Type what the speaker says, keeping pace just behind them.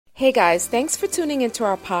Hey guys, thanks for tuning into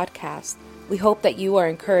our podcast. We hope that you are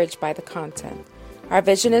encouraged by the content. Our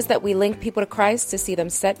vision is that we link people to Christ to see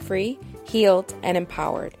them set free, healed, and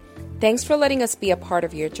empowered. Thanks for letting us be a part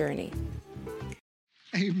of your journey.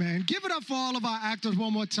 Amen. Give it up for all of our actors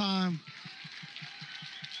one more time.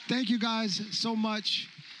 Thank you guys so much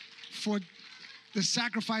for the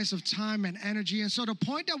sacrifice of time and energy. And so the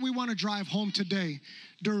point that we want to drive home today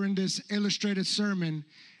during this illustrated sermon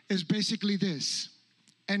is basically this: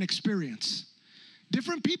 an experience.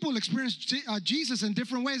 Different people experience Jesus in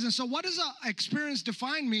different ways. And so what does an experience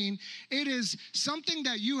define mean? It is something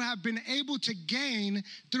that you have been able to gain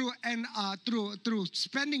through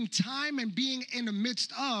spending time and being in the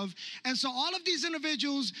midst of. And so all of these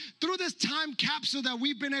individuals, through this time capsule that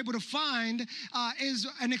we've been able to find, is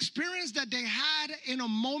an experience that they had in a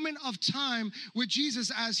moment of time with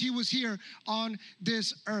Jesus as he was here on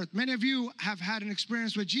this earth. Many of you have had an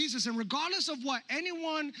experience with Jesus, and regardless of what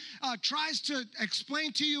anyone tries to explain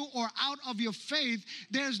to you or out of your faith,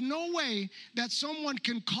 there's no way that someone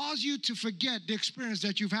can cause you to forget the experience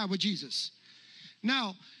that you've had with Jesus.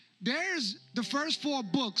 Now, there's the first four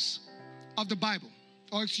books of the Bible,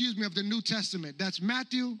 of the New Testament. That's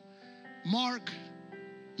Matthew, Mark,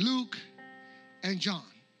 Luke, and John.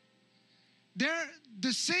 They're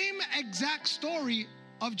the same exact story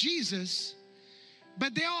of Jesus,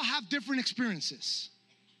 but they all have different experiences.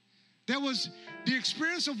 There was the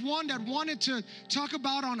experience of one that wanted to talk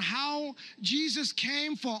about on how Jesus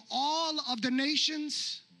came for all of the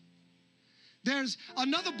nations. There's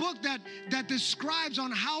another book that describes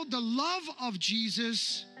on how the love of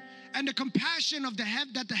Jesus and the compassion of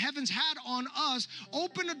that the heavens had on us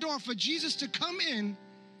opened the door for Jesus to come in,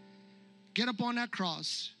 get up on that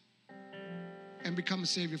cross, and become a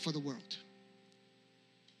savior for the world.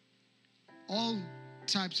 All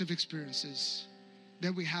types of experiences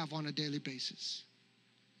that we have on a daily basis.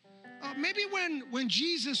 Maybe when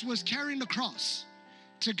Jesus was carrying the cross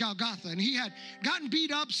to Golgotha and he had gotten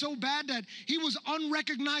beat up so bad that he was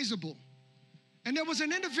unrecognizable. And there was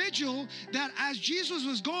an individual that as Jesus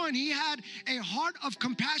was going, he had a heart of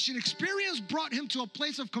compassion. Experience brought him to a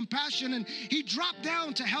place of compassion, and he dropped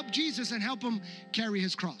down to help Jesus and help him carry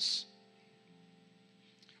his cross.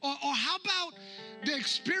 Or how about the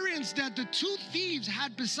experience that the two thieves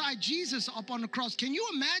had beside Jesus up on the cross? Can you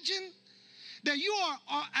imagine that you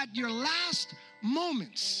are at your last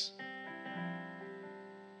moments?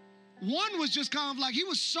 One was just kind of like, he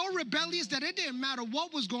was so rebellious that it didn't matter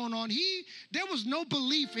what was going on. There was no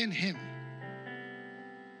belief in him.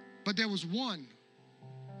 But there was one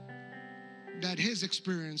that his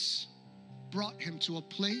experience brought him to a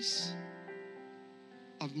place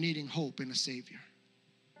of needing hope in a Savior.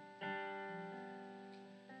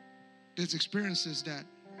 There's experiences that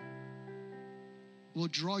will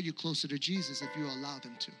draw you closer to Jesus if you allow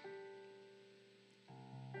them to.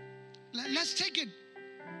 Let's take it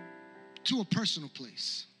to a personal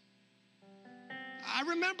place. I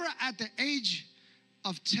remember at the age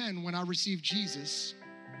of 10 when I received Jesus,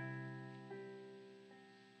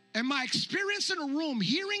 and my experience in a room,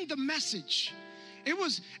 hearing the message, it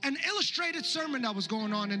was an illustrated sermon that was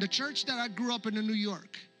going on in the church that I grew up in New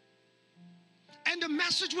York. And the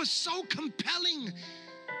message was so compelling.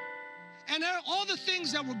 And all the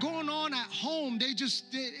things that were going on at home,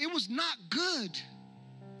 it was not good.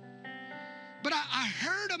 But I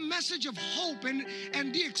heard a message of hope,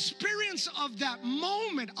 and the experience of that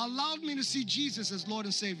moment allowed me to see Jesus as Lord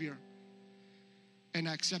and Savior. And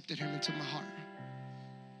I accepted him into my heart.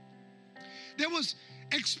 There was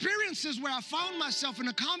experiences where I found myself in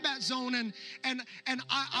a combat zone and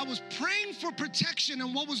I was praying for protection,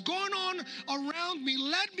 and what was going on around me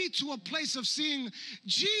led me to a place of seeing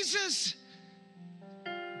Jesus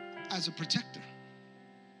as a protector.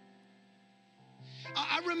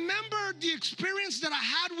 I remember the experience that I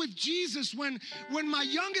had with Jesus when my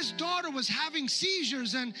youngest daughter was having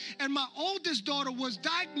seizures and my oldest daughter was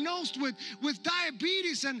diagnosed with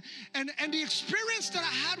diabetes, and the experience that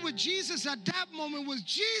I had with Jesus at that moment was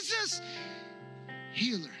Jesus,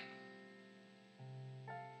 healer.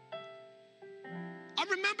 I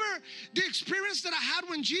remember the experience that I had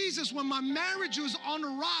when my marriage was on the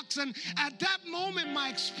rocks, and at that moment my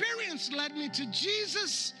experience led me to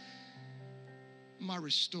Jesus, my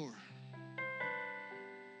restorer.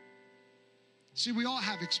 See, we all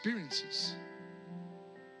have experiences.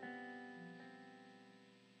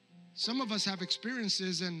 Some of us have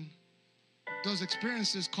experiences, and those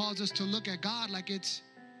experiences cause us to look at God like it's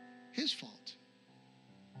his fault.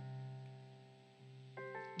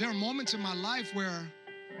 There are moments in my life where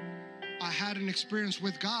I had an experience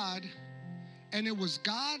with God, and it was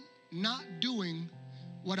God not doing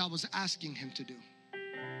what I was asking him to do.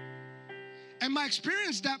 And my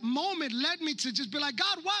experience that moment led me to just be like,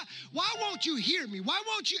 God, why won't you hear me? Why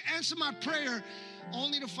won't you answer my prayer?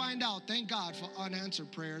 Only to find out, thank God for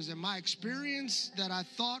unanswered prayers. And my experience that I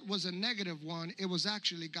thought was a negative one, it was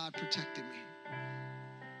actually God protecting me.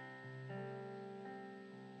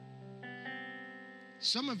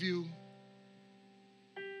 Some of you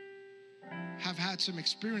have had some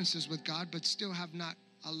experiences with God, but still have not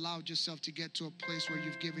allowed yourself to get to a place where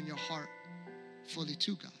you've given your heart fully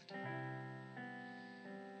to God.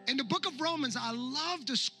 In the book of Romans, I love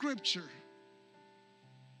the scripture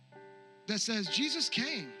that says Jesus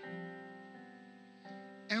came,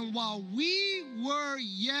 and while we were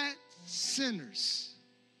yet sinners,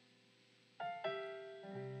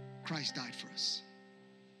 Christ died for us.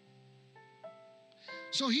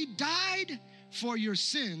 So he died for your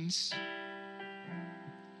sins,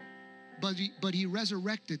 but he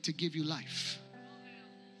resurrected to give you life.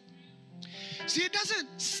 See, it doesn't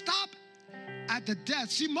stop at the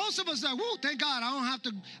death. See, most of us are, woo, thank God,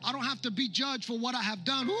 I don't have to be judged for what I have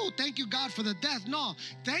done. Woo, thank you, God, for the death. No,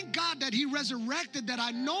 thank God that he resurrected, that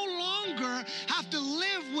I no longer have to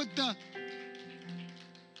live with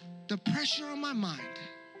the pressure on my mind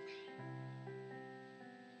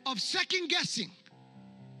of second guessing.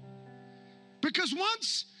 Because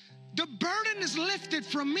once the burden is lifted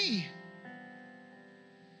from me,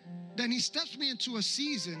 then he steps me into a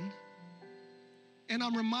season. And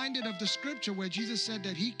I'm reminded of the scripture where Jesus said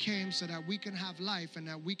that he came so that we can have life, and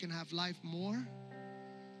that we can have life more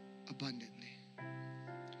abundantly.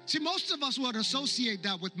 See, most of us would associate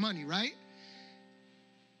that with money, right?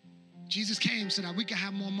 Jesus came so that we can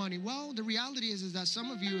have more money. Well, the reality is that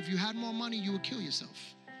some of you, if you had more money, you would kill yourself.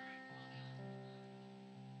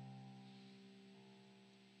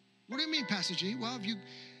 What do you mean, Pastor G? Well,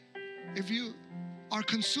 if you are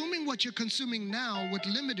consuming what you're consuming now with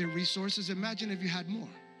limited resources, imagine if you had more.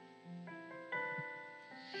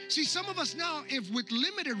 See, some of us now, if with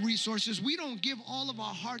limited resources we don't give all of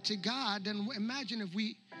our heart to God, then imagine if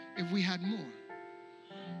we had more.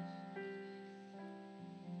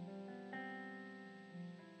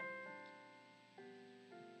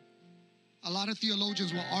 A lot of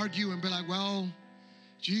theologians will argue and be like, well,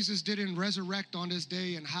 Jesus didn't resurrect on this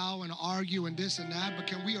day, and how, and argue and this and that. But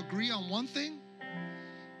can we agree on one thing?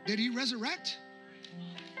 Did he resurrect?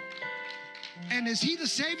 And is he the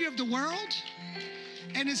Savior of the world?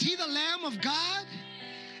 And is he the Lamb of God?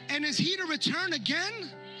 And is he to return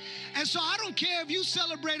again? And so I don't care if you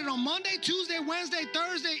celebrated on Monday, Tuesday, Wednesday,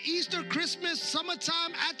 Thursday, Easter, Christmas,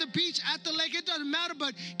 summertime, at the beach, at the lake, it doesn't matter.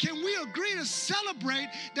 But can we agree to celebrate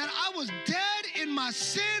that I was dead in my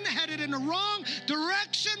sin, headed in the wrong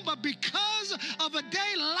direction, but because of a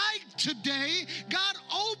day like today, God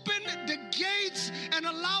opened the gates and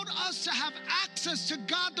allowed us to have access to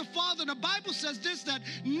God the Father. The Bible says this, that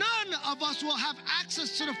none of us will have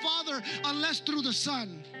access to the Father unless through the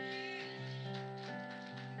Son.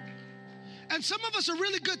 And some of us are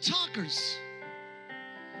really good talkers.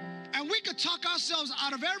 And we could talk ourselves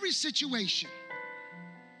out of every situation.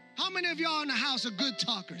 How many of y'all in the house are good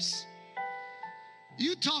talkers?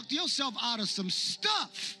 You talked yourself out of some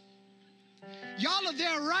stuff. Y'all are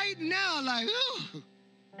there right now like, ooh.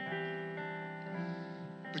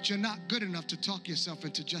 But you're not good enough to talk yourself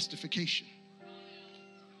into justification.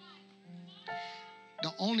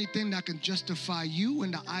 The only thing that can justify you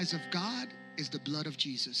in the eyes of God is the blood of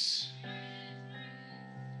Jesus.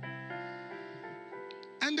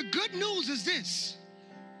 And the good news is this,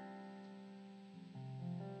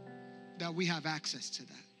 that we have access to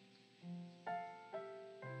that.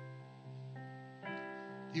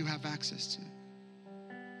 You have access to it.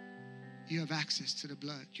 You have access to the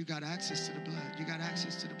blood. You got access to the blood. You got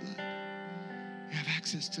access to the blood. You have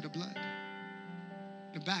access to the blood.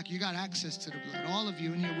 The back, you got access to the blood. All of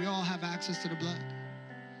you in here, we all have access to the blood.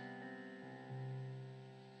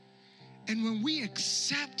 And when we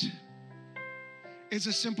accept, it's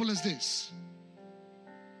as simple as this.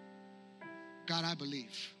 God, I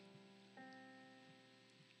believe.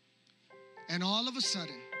 And all of a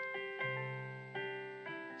sudden,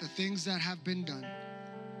 the things that have been done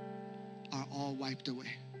are all wiped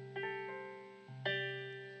away.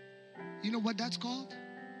 You know what that's called?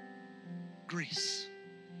 Grace.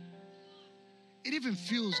 It even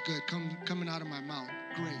feels good coming out of my mouth.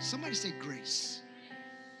 Grace. Somebody say grace.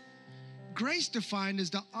 Grace defined as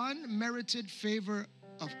the unmerited favor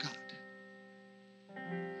of God.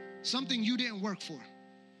 Something you didn't work for,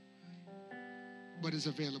 but is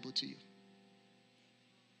available to you.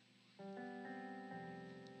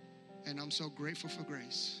 And I'm so grateful for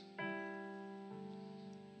grace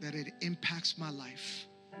that it impacts my life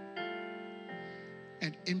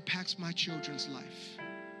and impacts my children's life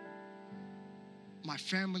my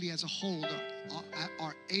family as a whole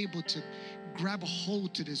are able to grab a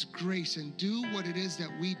hold to this grace and do what it is that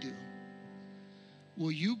we do,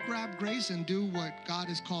 will you grab grace and do what God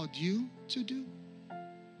has called you to do?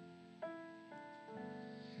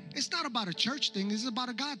 It's not about a church thing. It's about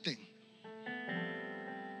a God thing.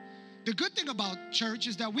 The good thing about church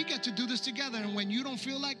is that we get to do this together. And when you don't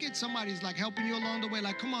feel like it, somebody's like helping you along the way.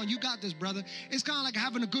 Like, come on, you got this, brother. It's kind of like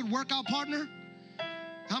having a good workout partner.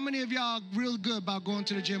 How many of y'all real good about going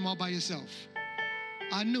to the gym all by yourself?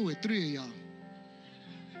 I knew it, 3 of y'all.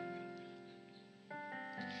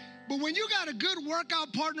 But when you got a good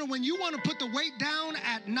workout partner, when you want to put the weight down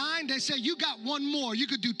at 9, they say you got one more. You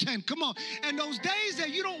could do 10. Come on. And those days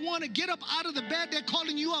that you don't want to get up out of the bed, they're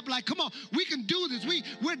calling you up like, come on, we can do this.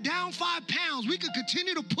 We're down 5 pounds. We can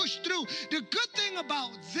continue to push through. The good thing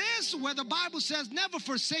about this, where the Bible says never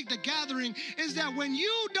forsake the gathering, is that when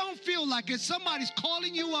you don't feel like it, somebody's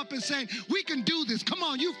calling you up and saying, we can do this. Come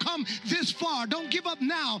on, you've come this far. Don't give up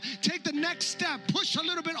now. Take the next step. Push a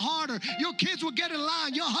little bit harder. Your kids will get in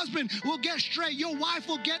line. Your husband will get straight. Your wife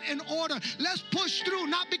will get in order. Let's push through,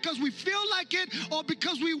 not because we feel like it or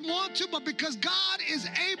because we want to, but because God is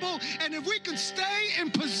able. And if we can stay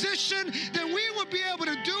in position, then we will be able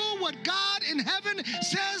to do what God in heaven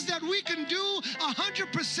says that we can do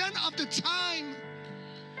 100% of the time.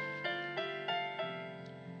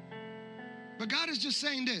 But God is just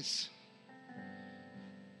saying this.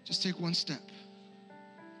 Just take one step.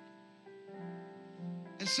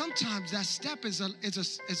 And sometimes that step is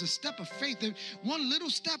a step of faith. And one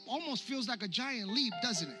little step almost feels like a giant leap,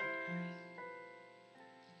 doesn't it?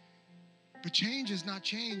 But change is not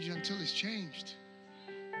change until it's changed.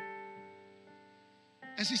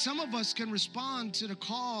 And see, some of us can respond to the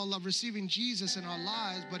call of receiving Jesus in our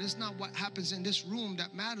lives, but it's not what happens in this room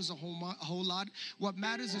that matters a whole lot. What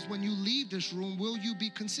matters is when you leave this room, will you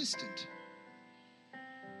be consistent?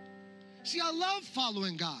 See, I love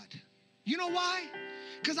following God. You know why?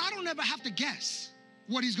 Because I don't ever have to guess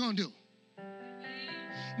what he's going to do.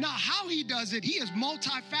 Now, how he does it, he is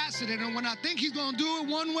multifaceted. And when I think he's going to do it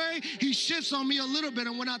one way, he shifts on me a little bit.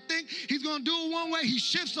 And when I think he's going to do it one way, he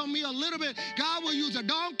shifts on me a little bit. God will use a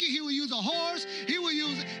donkey. He will use a horse. He will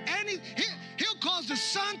use he'll cause the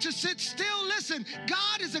sun to sit still. Listen,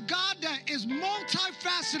 God is a God that is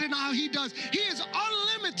multifaceted in how he does. He is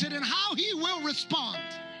unlimited in how he will respond.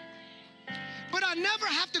 But I never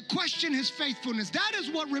have to question his faithfulness. That is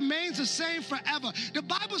what remains the same forever. The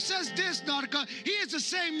Bible says this, Nautica, he is the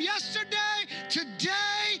same yesterday,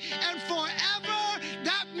 today, and forever.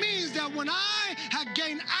 That means that when I have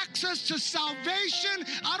gained access to salvation,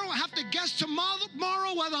 I don't have to guess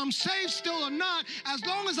tomorrow whether I'm saved still or not. As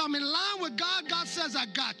long as I'm in line with God, God says, I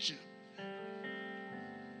got you.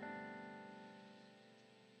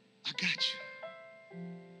 I got you.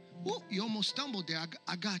 Whoa, you almost stumbled there.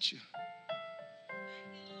 I got you.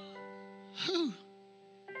 Whew.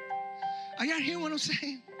 Are y'all hearing what I'm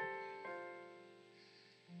saying?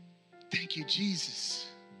 Thank you, Jesus,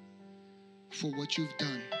 for what you've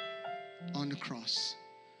done on the cross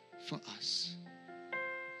for us.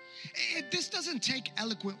 This doesn't take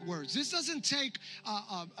eloquent words. This doesn't take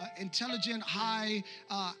intelligent, high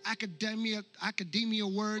academia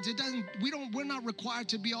words. We're not required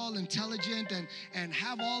to be all intelligent and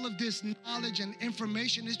have all of this knowledge and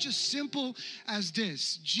information. It's just simple as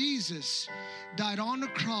this. Jesus died on the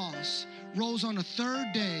cross, rose on the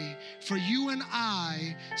third day for you and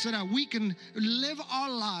I so that we can live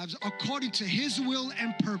our lives according to his will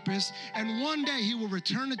and purpose. And one day he will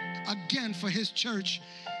return again for his church.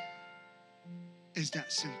 Is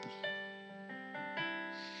that simple.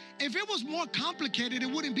 If it was more complicated,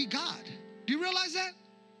 it wouldn't be God. Do you realize that?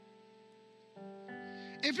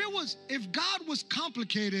 If God was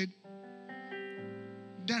complicated,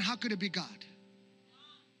 then how could it be God?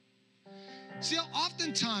 See,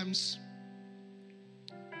 oftentimes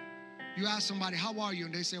you ask somebody, how are you?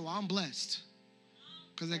 And they say, well, I'm blessed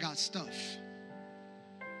because they got stuff.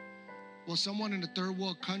 Well, someone in a third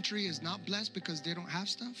world country is not blessed because they don't have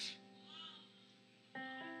stuff?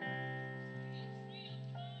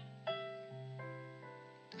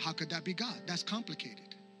 How could that be God? That's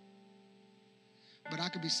complicated. But I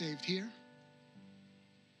could be saved here.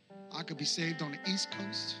 I could be saved on the East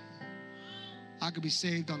Coast. I could be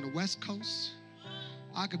saved on the West Coast.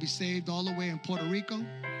 I could be saved all the way in Puerto Rico.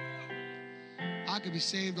 I could be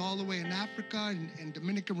saved all the way in Africa, in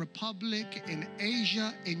Dominican Republic, in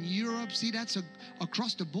Asia, in Europe. See, that's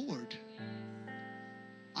across the board.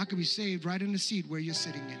 I could be saved right in the seat where you're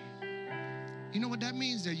sitting in. You know what that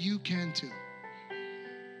means? That you can too.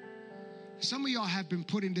 Some of y'all have been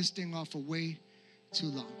putting this thing off for way too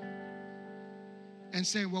long and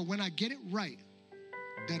saying, well, when I get it right,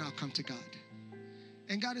 then I'll come to God.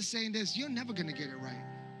 And God is saying this, you're never going to get it right.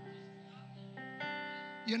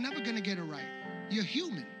 You're never going to get it right. You're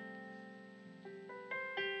human.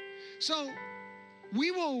 So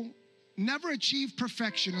we will never achieve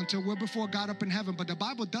perfection until we're before God up in heaven. But the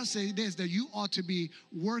Bible does say this, that you ought to be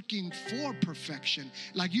working for perfection.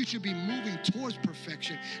 Like you should be moving towards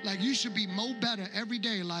perfection. Like you should be more better every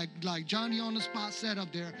day. Like Johnny on the spot said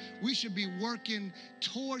up there, we should be working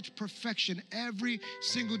towards perfection every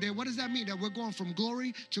single day. What does that mean? That we're going from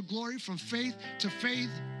glory to glory, from faith to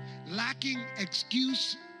faith, lacking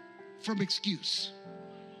excuse from excuse.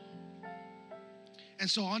 And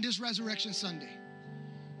so on this Resurrection Sunday,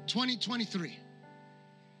 2023,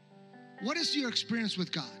 what is your experience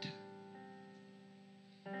with God?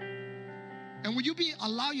 And will you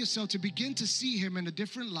allow yourself to begin to see him in a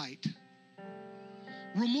different light,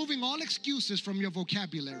 removing all excuses from your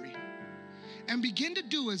vocabulary, and begin to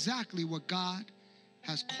do exactly what God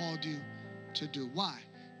has called you to do? Why?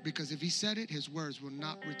 Because if he said it, his words will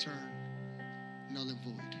not return null and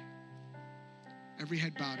void. Every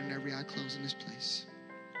head bowed and every eye closed in this place.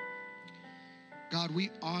 God, we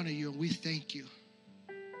honor you and we thank you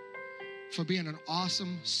for being an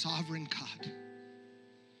awesome, sovereign God.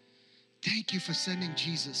 Thank you for sending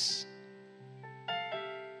Jesus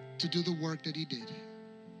to do the work that he did.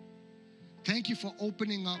 Thank you for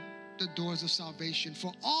opening up the doors of salvation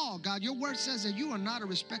for all, God. Your word says that you are not a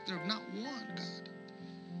respecter of not one, God.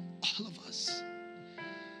 All of us.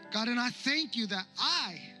 God, and I thank you that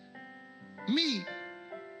me,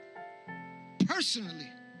 personally,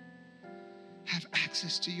 have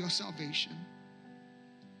access to your salvation.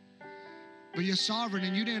 But you're sovereign,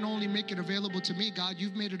 and you didn't only make it available to me, God.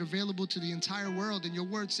 You've made it available to the entire world, and your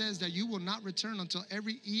word says that you will not return until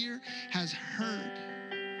every ear has heard.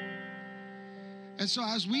 And so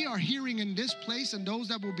as we are hearing in this place, and those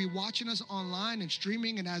that will be watching us online and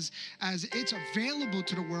streaming, and as it's available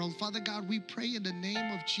to the world, Father God, we pray in the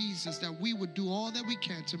name of Jesus that we would do all that we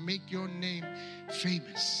can to make your name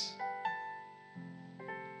famous.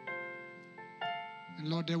 And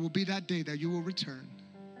Lord, there will be that day that you will return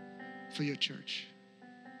for your church.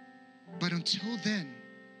 But until then,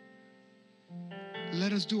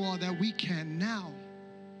 let us do all that we can now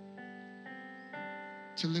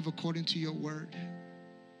to live according to your word.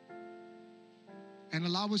 And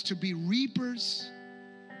allow us to be reapers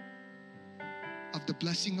of the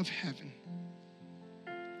blessing of heaven.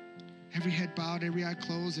 Every head bowed, every eye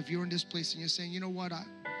closed. If you're in this place and you're saying, you know what, I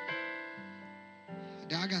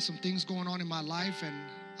got some things going on in my life and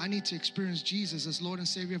I need to experience Jesus as Lord and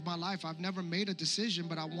Savior of my life. I've never made a decision,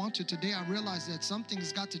 but I want to today. I realize that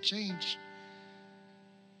something's got to change.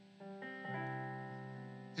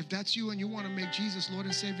 If that's you and you want to make Jesus Lord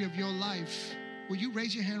and Savior of your life, will you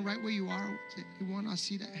raise your hand right where you are? Is there anyone? I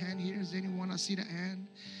see that hand here. Is there anyone? I see that hand.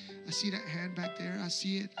 I see that hand back there. I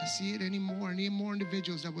see it. I see it. Any more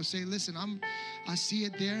individuals that will say, listen, I see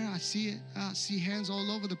it there. I see it. I see hands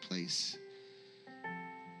all over the place.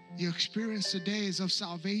 Your experience today is of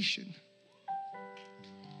salvation.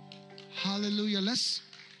 Hallelujah. Let's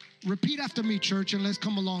repeat after me, church, and let's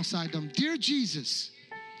come alongside them. Dear Jesus,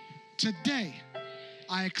 today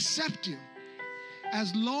I accept you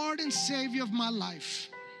as Lord and Savior of my life.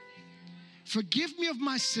 Forgive me of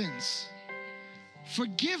my sins.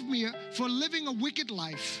 Forgive me for living a wicked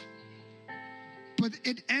life. But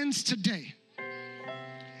it ends today.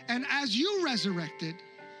 And as you resurrected,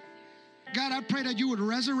 God, I pray that you would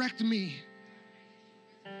resurrect me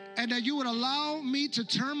and that you would allow me to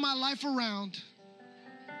turn my life around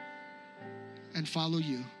and follow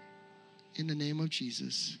you in the name of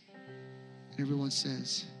Jesus. And everyone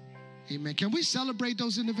says, amen. Can we celebrate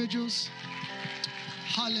those individuals?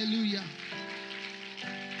 Hallelujah.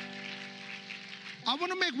 I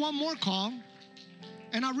want to make one more call.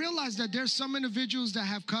 And I realize that there's some individuals that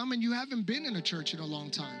have come and you haven't been in a church in a long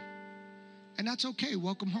time. And that's okay.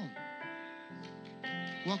 Welcome home.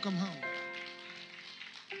 Welcome home.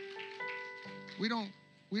 We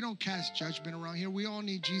don't cast judgment around here. We all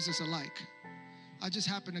need Jesus alike. I just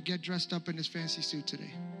happen to get dressed up in this fancy suit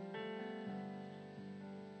today.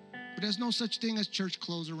 But there's no such thing as church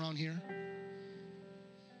clothes around here.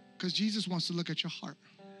 Because Jesus wants to look at your heart.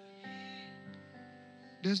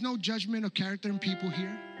 There's no judgment of character in people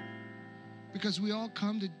here. Because we all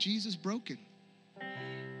come to Jesus broken.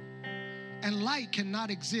 And light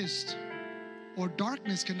cannot exist, or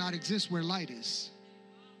darkness cannot exist where light is.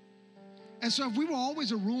 And so if we were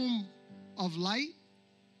always a room of light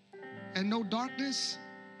and no darkness,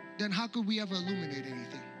 then how could we ever illuminate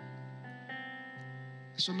anything?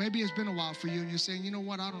 So maybe it's been a while for you and you're saying, you know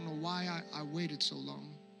what, I don't know why I waited so long.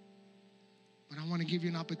 But I want to give you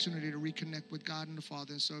an opportunity to reconnect with God and the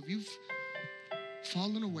Father. And so if you've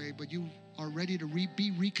fallen away, but you are ready to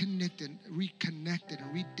be reconnected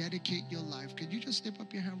and rededicate your life, can you just slip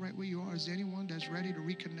up your hand right where you are? Is there anyone that's ready to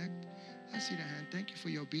reconnect? I see that hand. Thank you for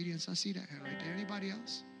your obedience. I see that hand right there. Anybody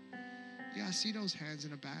else? Yeah, I see those hands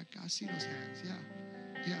in the back. I see those hands.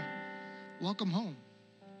 Yeah. Welcome home.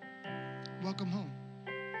 Welcome home.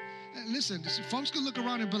 And listen, folks can look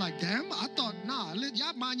around and be like, damn, I thought, nah,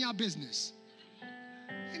 y'all mind y'all business.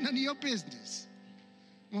 Ain't none of your business.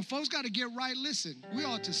 When folks got to get right, listen, we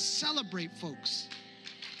ought to celebrate folks.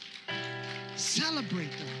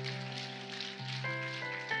 Celebrate them.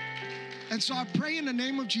 And so I pray in the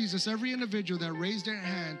name of Jesus, every individual that raised their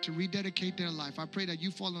hand to rededicate their life, I pray that you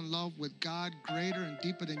fall in love with God greater and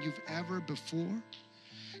deeper than you've ever before.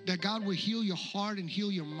 That God will heal your heart and heal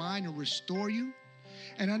your mind and restore you.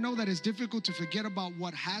 And I know that it's difficult to forget about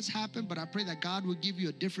what has happened, but I pray that God will give you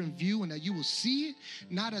a different view and that you will see it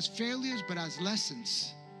not as failures, but as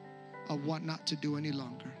lessons of what not to do any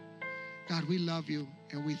longer. God, we love you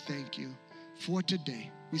and we thank you for today.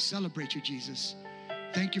 We celebrate you, Jesus.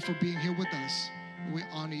 Thank you for being here with us. And we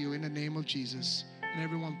honor you in the name of Jesus. And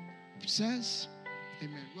everyone says,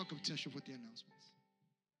 amen. Welcome, Tesha, with the announcements.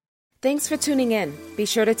 Thanks for tuning in. Be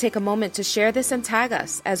sure to take a moment to share this and tag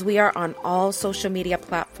us as we are on all social media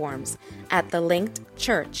platforms at The Linked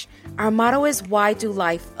Church. Our motto is, why do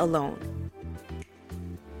life alone?